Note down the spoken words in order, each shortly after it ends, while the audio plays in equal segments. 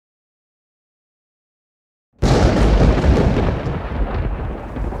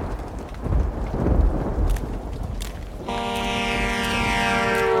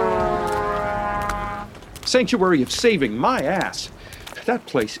Sanctuary of Saving my ass. That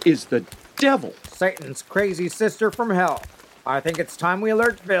place is the devil. Satan's crazy sister from hell. I think it's time we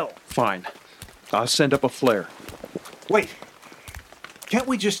alert Bill. Fine. I'll send up a flare. Wait. Can't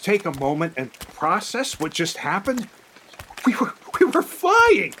we just take a moment and process what just happened? We were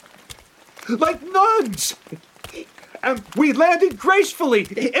flying! Like nuns! And we landed gracefully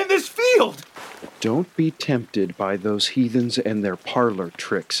in this field! Don't be tempted by those heathens and their parlor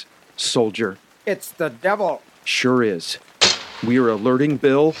tricks, soldier. It's the devil. Sure is. We are alerting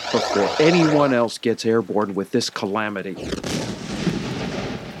Bill before anyone else gets airborne with this calamity.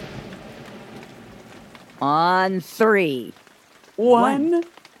 On 3. 1,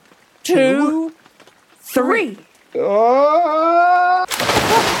 2, 3.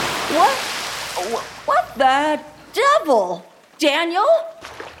 What the devil? Daniel?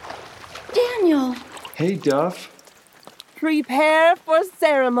 Daniel. Hey, Duff. Prepare for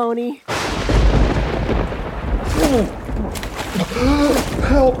ceremony.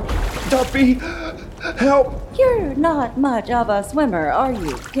 Help! Duffy! Help! You're not much of a swimmer, are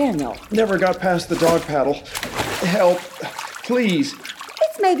you, Daniel? Never got past the dog paddle. Help! Please!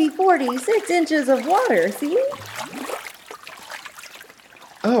 It's maybe 46 inches of water, see?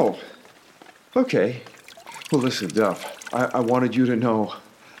 Oh. Okay. Well, listen, Duff. I wanted you to know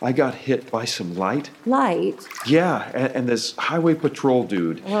I got hit by some light. Light? Yeah, and this highway patrol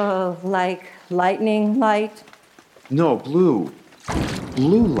dude. Oh, like lightning light? No, blue.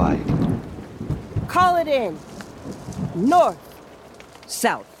 Blue light. Call it in. North,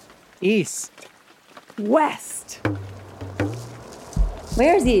 South. East. west.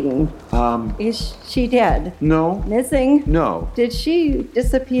 Where's Eden? Is she dead? No. Missing? No. Did she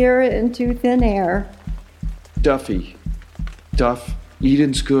disappear into thin air? Duffy. Duff,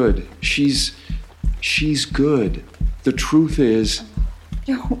 Eden's good. She's good. The truth is...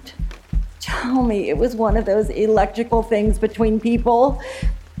 Don't tell me it was one of those electrical things between people.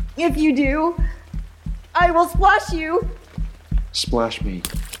 If you do, I will splash you. Splash me.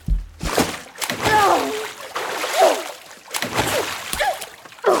 No.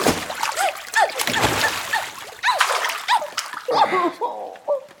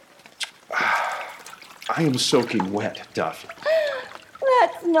 I am soaking wet, Duff.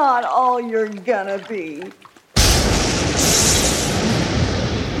 That's not all you're gonna be.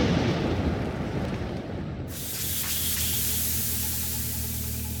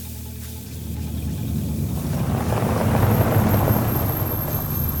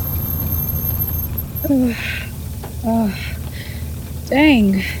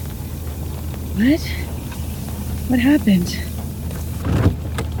 Dang. What happened?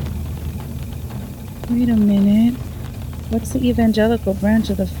 Wait a minute. What's the evangelical branch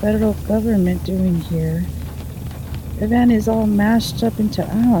of the federal government doing here? Their van is all mashed up into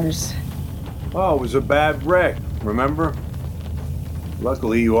ours. Oh, it was a bad wreck, remember?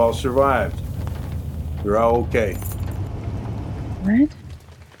 Luckily, you all survived. You're all okay. What?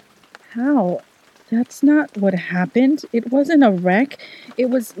 How? That's not what happened. It wasn't a wreck. It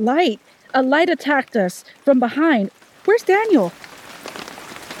was light. A light attacked us from behind. Where's Daniel?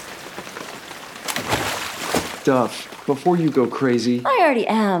 Duff, before you go crazy... I already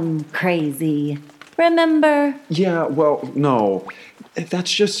am crazy. Remember? Yeah, well, no.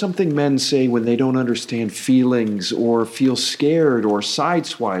 That's just something men say when they don't understand feelings or feel scared or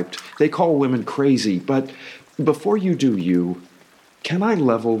sideswiped. They call women crazy. But before you do you, can I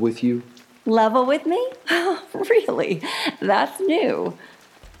level with you? Level with me? Really? That's new.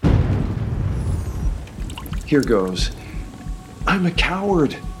 Here goes. I'm a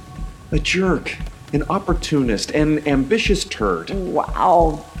coward, a jerk, an opportunist, an ambitious turd.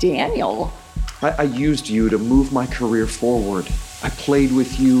 Wow, Daniel. I used you to move my career forward. I played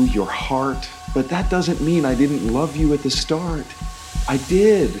with you, your heart, but that doesn't mean I didn't love you at the start. I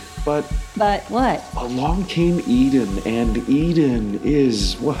did, but... But what? Along came Eden, and Eden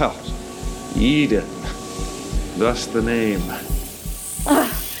is, well, Eden. Thus the name.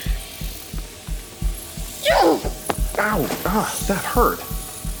 Ow! That hurt.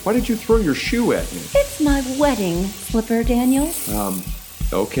 Why did you throw your shoe at me? It's my wedding slipper, Daniel.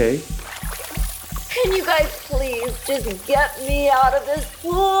 Okay. Can you guys please just get me out of this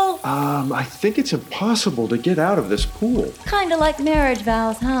pool? I think it's impossible to get out of this pool. Kinda like marriage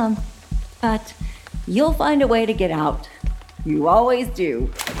vows, huh? But you'll find a way to get out. You always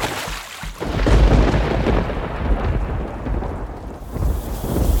do.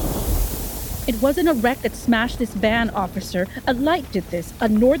 It wasn't a wreck that smashed this van, officer. A light did this. A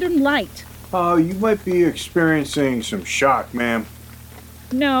northern light. Oh, you might be experiencing some shock, ma'am.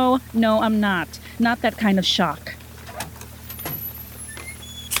 No, I'm not. Not that kind of shock.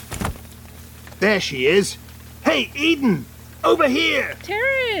 There she is. Hey, Eden! Over here!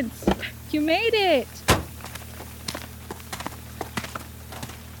 Terrence, you made it.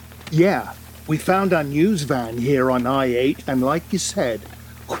 Yeah, we found our news van here on I-8, and like you said,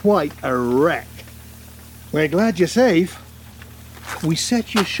 quite a wreck. We're glad you're safe. We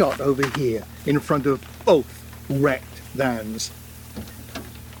set your shot over here in front of both wrecked vans.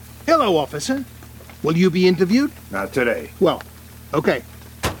 Hello, officer. Will you be interviewed? Not today. Well, okay.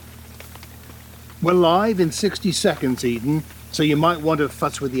 We're live in 60 seconds, Eden, so you might want to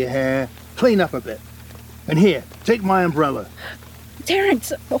fuss with your hair, clean up a bit. And here, take my umbrella.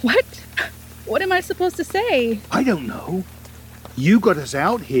 Terrence, what? What am I supposed to say? I don't know. You got us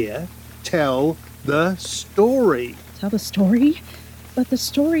out here. Tell the story. Tell the story? But the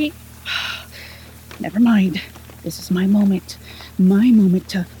story... Never mind. This is my moment. My moment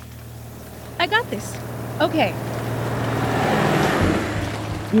to... I got this. Okay.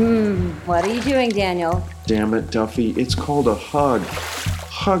 What are you doing, Daniel? Damn it, Duffy. It's called a hug.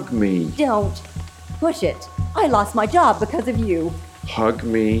 Hug me. Don't push it. I lost my job because of you. Hug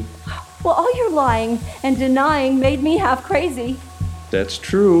me. Well, all your lying and denying made me half crazy. That's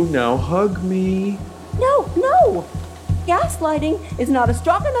true. Now hug me. No. Gaslighting is not a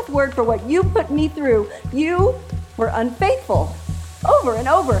strong enough word for what you put me through. You were unfaithful. Over and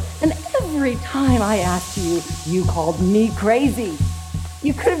over. And every time I asked you, you called me crazy.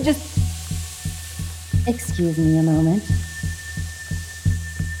 You could have just... Excuse me a moment.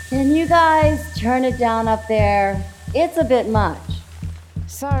 Can you guys turn it down up there? It's a bit much.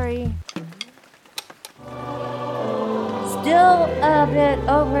 Sorry. Still a bit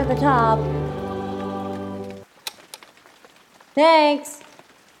over the top. Thanks.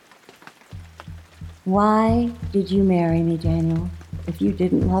 Why did you marry me, Daniel, if you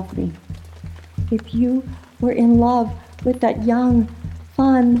didn't love me? If you were in love with that young,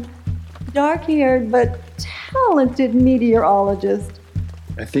 fun, dark-haired but talented meteorologist?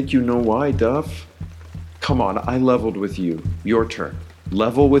 I think you know why, Duff. Come on, I leveled with you. Your turn.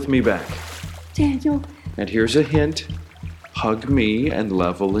 Level with me back. Daniel. And here's a hint. Hug me and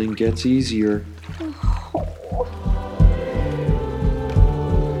leveling gets easier.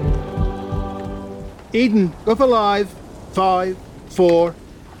 Eden, go for live. 5, 4.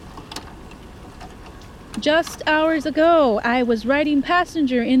 Just hours ago, I was riding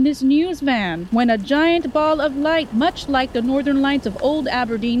passenger in this news van when a giant ball of light, much like the northern lights of old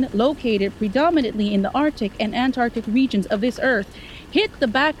Aberdeen, located predominantly in the Arctic and Antarctic regions of this Earth, hit the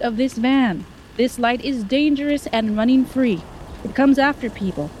back of this van. This light is dangerous and running free. It comes after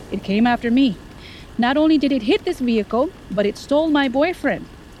people. It came after me. Not only did it hit this vehicle, but it stole my boyfriend.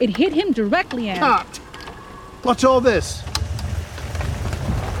 It hit him directly and... Cut! What's all this?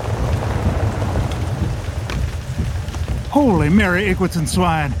 Holy Mary, Igwits and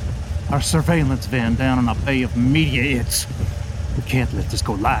Swine. Our surveillance van down in a bay of media hits. We can't let this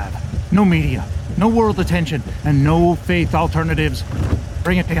go live. No media, no world attention, and no faith alternatives.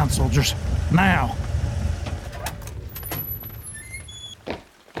 Bring it down, soldiers. Now.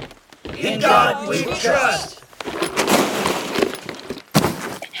 In God we trust.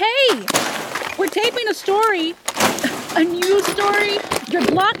 Hey! We're taping a story. A news story. You're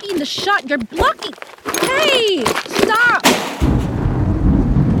blocking the shot. You're blocking... Hey! Stop!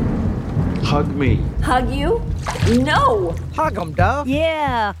 Hug me. Hug you? No! Hug him, Duff.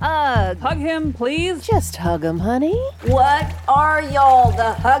 Yeah, hug. Hug him, please. Just hug him, honey. What are y'all,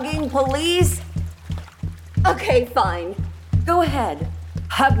 the hugging police? Okay, fine. Go ahead.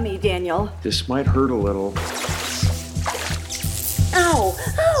 Hug me, Daniel. This might hurt a little. Ow!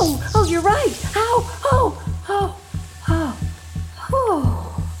 Ow! Oh, you're right! Ow! Oh! Oh! Oh!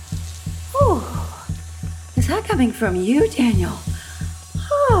 Oh! Oh! Is that coming from you, Daniel?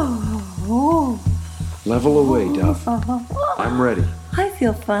 Oh! Level away, Duff. I'm ready. I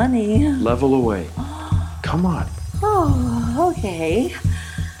feel funny. Level away. Come on. Oh, okay.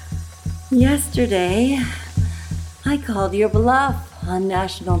 Yesterday, I called your bluff on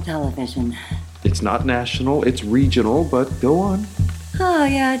national television. It's not national, it's regional, but go on. Oh,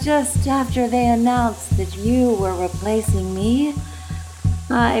 yeah, just after they announced that you were replacing me,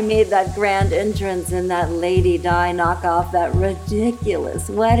 I made that grand entrance in that Lady Di knockoff, that ridiculous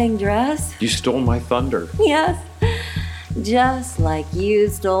wedding dress. You stole my thunder. Yes, just like you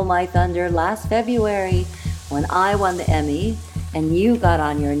stole my thunder last February when I won the Emmy and you got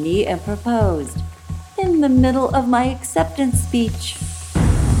on your knee and proposed in the middle of my acceptance speech.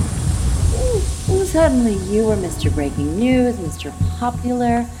 Suddenly you were Mr. Breaking News, Mr.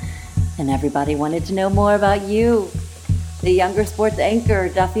 Popular, and everybody wanted to know more about you. The younger sports anchor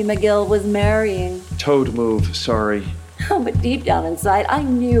Duffy McGill was marrying. Toad move, sorry. Oh, but deep down inside, I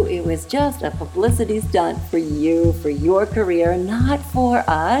knew it was just a publicity stunt for you, for your career, not for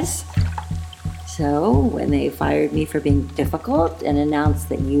us. So, when they fired me for being difficult and announced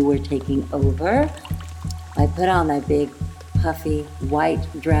that you were taking over, I put on my big, puffy, white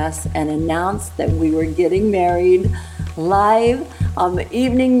dress and announced that we were getting married live on the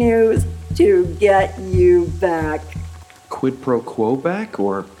evening news to get you back. Quid pro quo back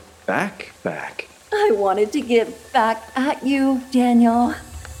or back? I wanted to get back at you, Daniel.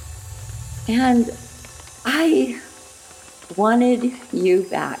 And I wanted you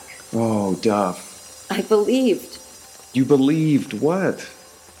back. Oh, Duff. I believed. You believed what?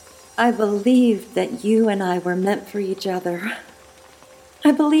 I believed that you and I were meant for each other.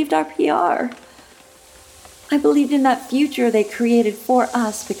 I believed our PR. I believed in that future they created for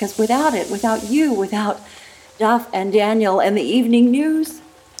us, because without it, without you, without Duff and Daniel and the evening news,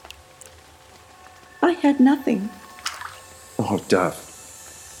 I had nothing. Oh,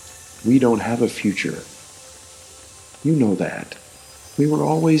 Duff. We don't have a future. You know that. We were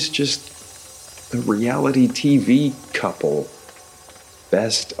always just the reality TV couple.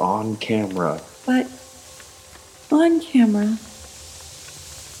 Best on camera. But on camera,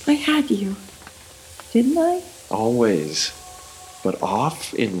 I had you, didn't I? Always. But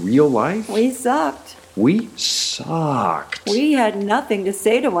off in real life? We sucked. We sucked. We had nothing to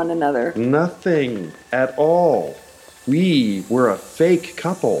say to one another. Nothing at all. We were a fake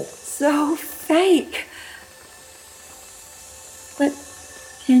couple. So fake. But,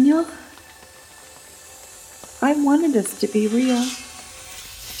 Daniel, I wanted us to be real.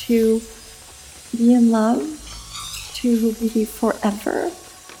 To be in love. To be forever.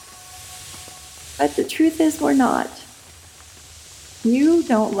 But the truth is, we're not. You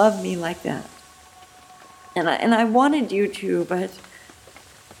don't love me like that. And I wanted you to, but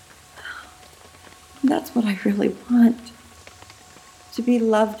that's what I really want. To be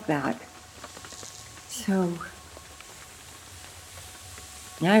loved back. So,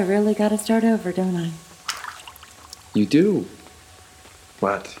 I really gotta start over, don't I? You do.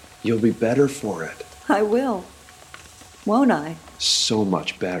 But you'll be better for it. I will. Won't I? So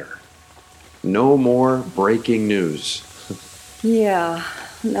much better. No more breaking news. Yeah,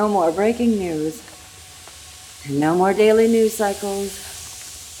 no more breaking news. And no more daily news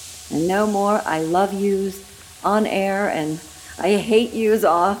cycles. And no more I love yous on air and I hate yous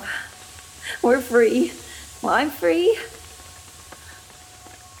off. We're free. Well, I'm free.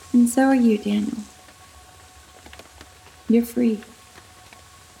 And so are you, Daniel. You're free.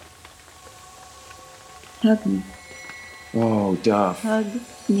 Hug me. Oh, Duff. Hug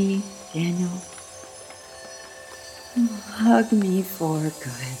me, Daniel. Hug me for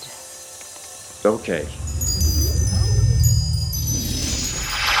good. Okay.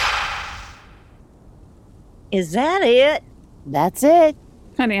 Is that it? That's it.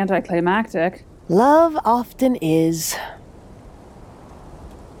 Kind of anticlimactic. Love often is.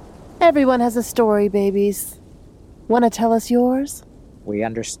 Everyone has a story, babies. Want to tell us yours? We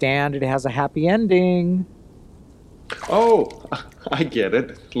understand it has a happy ending. Oh, I get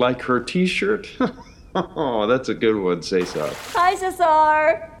it. Like her t-shirt? Oh, that's a good one, say so. Hi,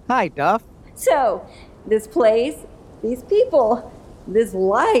 Cesar. Hi, Duff. So, this place, these people, this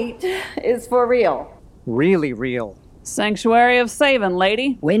light is for real. Really real. Sanctuary of Savin,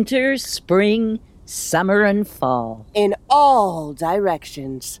 lady. Winter, spring, summer, and fall. In all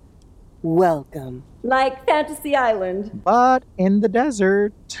directions. Welcome. Like Fantasy Island. But in the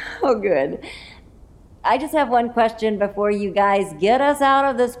desert. Oh, good. I just have one question before you guys get us out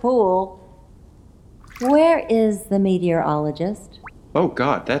of this pool. Where is the meteorologist? Oh,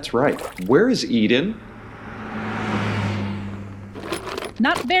 God, that's right. Where is Eden?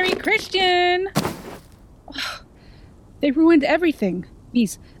 Not very Christian. They ruined everything.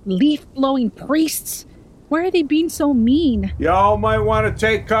 These leaf-blowing priests. Why are they being so mean? Y'all might want to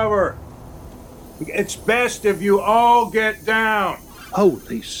take cover. It's best if you all get down.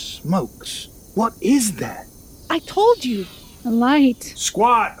 Holy smokes. What is that? I told you. A light.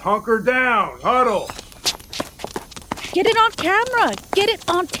 Squat, hunker down, huddle. Get it on camera. Get it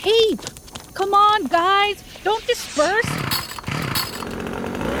on tape. Come on, guys. Don't disperse.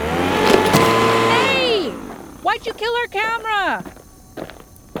 Hey! Why'd you kill our camera?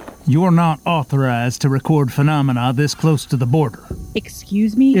 You're not authorized to record phenomena this close to the border.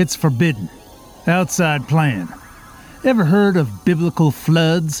 Excuse me? It's forbidden. Outside plan. Ever heard of biblical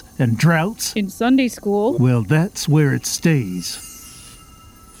floods and droughts? In Sunday school. Well, that's where it stays.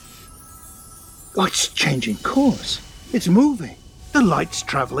 Oh, it's changing course. It's moving. The light's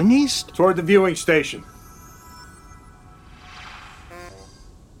traveling east. Toward the viewing station.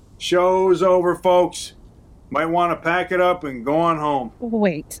 Show's over, folks. Might want to pack it up and go on home.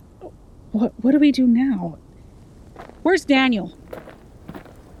 Wait. What do we do now? Where's Daniel?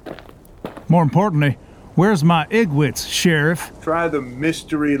 More importantly, where's my Igwitz, Sheriff? Try the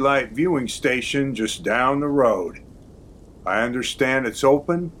Mystery Light viewing station just down the road. I understand it's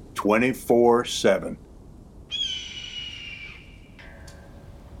open 24/7.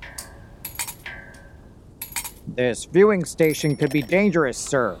 This viewing station could be dangerous,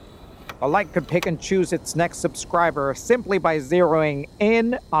 sir. The light could pick and choose its next subscriber simply by zeroing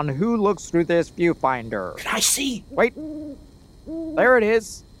in on who looks through this viewfinder. Can I see? Wait. There it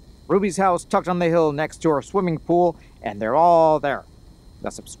is. Ruby's house tucked on the hill next to her swimming pool, and they're all there. The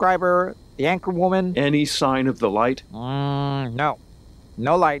subscriber, the anchor woman. Any sign of the light? No.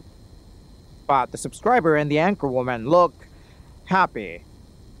 No light. But the subscriber and the anchor woman look happy.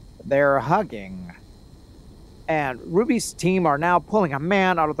 They're hugging. And Ruby's team are now pulling a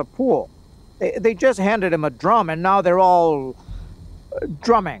man out of the pool. They just handed him a drum, and now they're all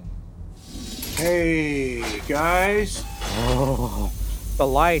drumming. Hey, guys. Oh, the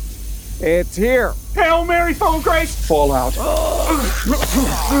light. It's here. Hail Mary, full of grace. Fallout.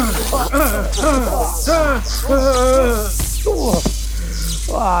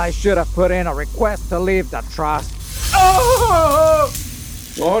 I should have put in a request to leave the trust. Oh,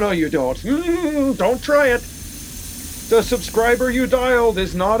 no, you don't. Don't try it. The subscriber you dialed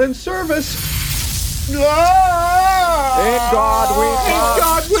is not in service. In God we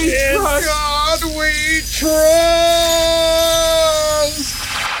trust. In God we trust.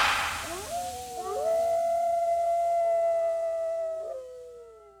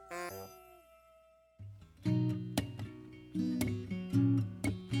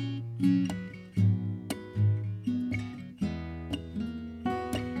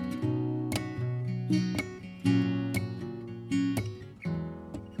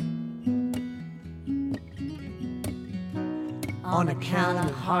 On account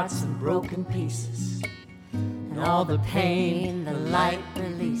of hearts and broken pieces, and all the pain the light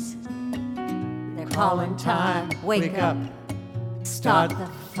releases. They're calling time, wake up, start the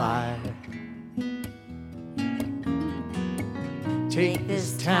fire. Take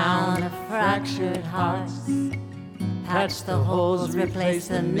this town of fractured hearts, patch the holes, replace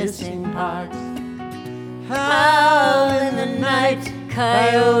the missing parts. Howl in the night,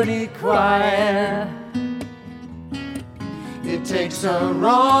 coyote choir. It takes a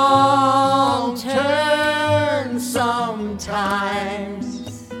wrong turn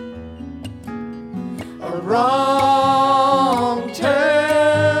sometimes, a wrong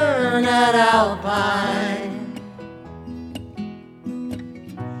turn at Alpine.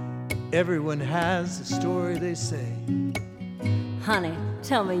 Everyone has a story, they say. Honey,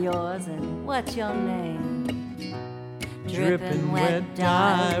 tell me yours and what's your name? Dripping wet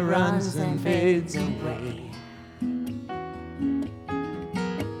dye runs and fades away.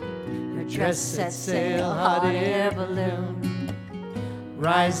 Dress set sail, hot air balloon,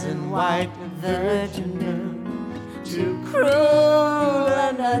 rising white virgin moon, too cruel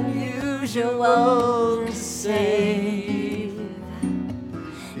and unusual to save.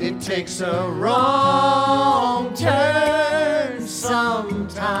 It takes a wrong turn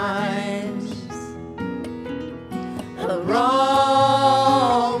sometimes, a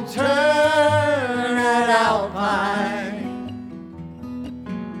wrong turn at Alpine.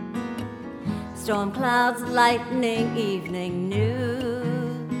 Storm clouds, lightning, evening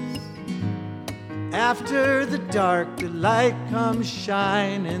news. After the dark, the light comes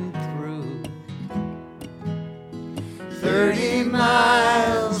shining through. 30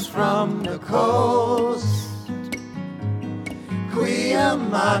 miles from the coast,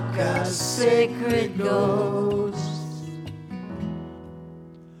 Cuyamaca, sacred ghost.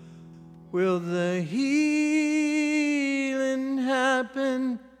 Will the healing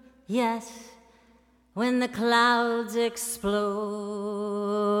happen? Yes. When the clouds explode.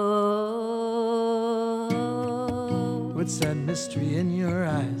 What's that mystery in your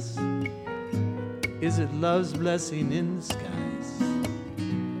eyes? Is it love's blessing in the skies?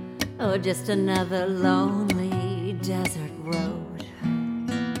 Or just another lonely desert road?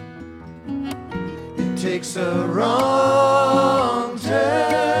 It takes a wrong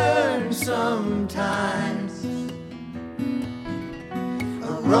turn sometimes,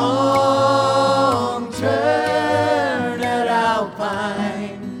 a wrong turn at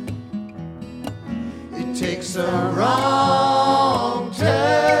Alpine. It takes a wrong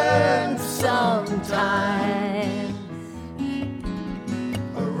turn sometimes,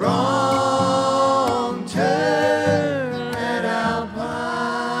 a wrong turn at Alpine.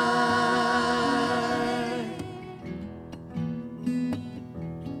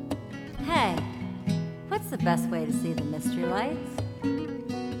 Hey, what's the best way to see the mystery lights.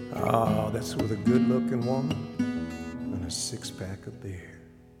 Oh, that's with a good-looking woman and a six-pack of beer.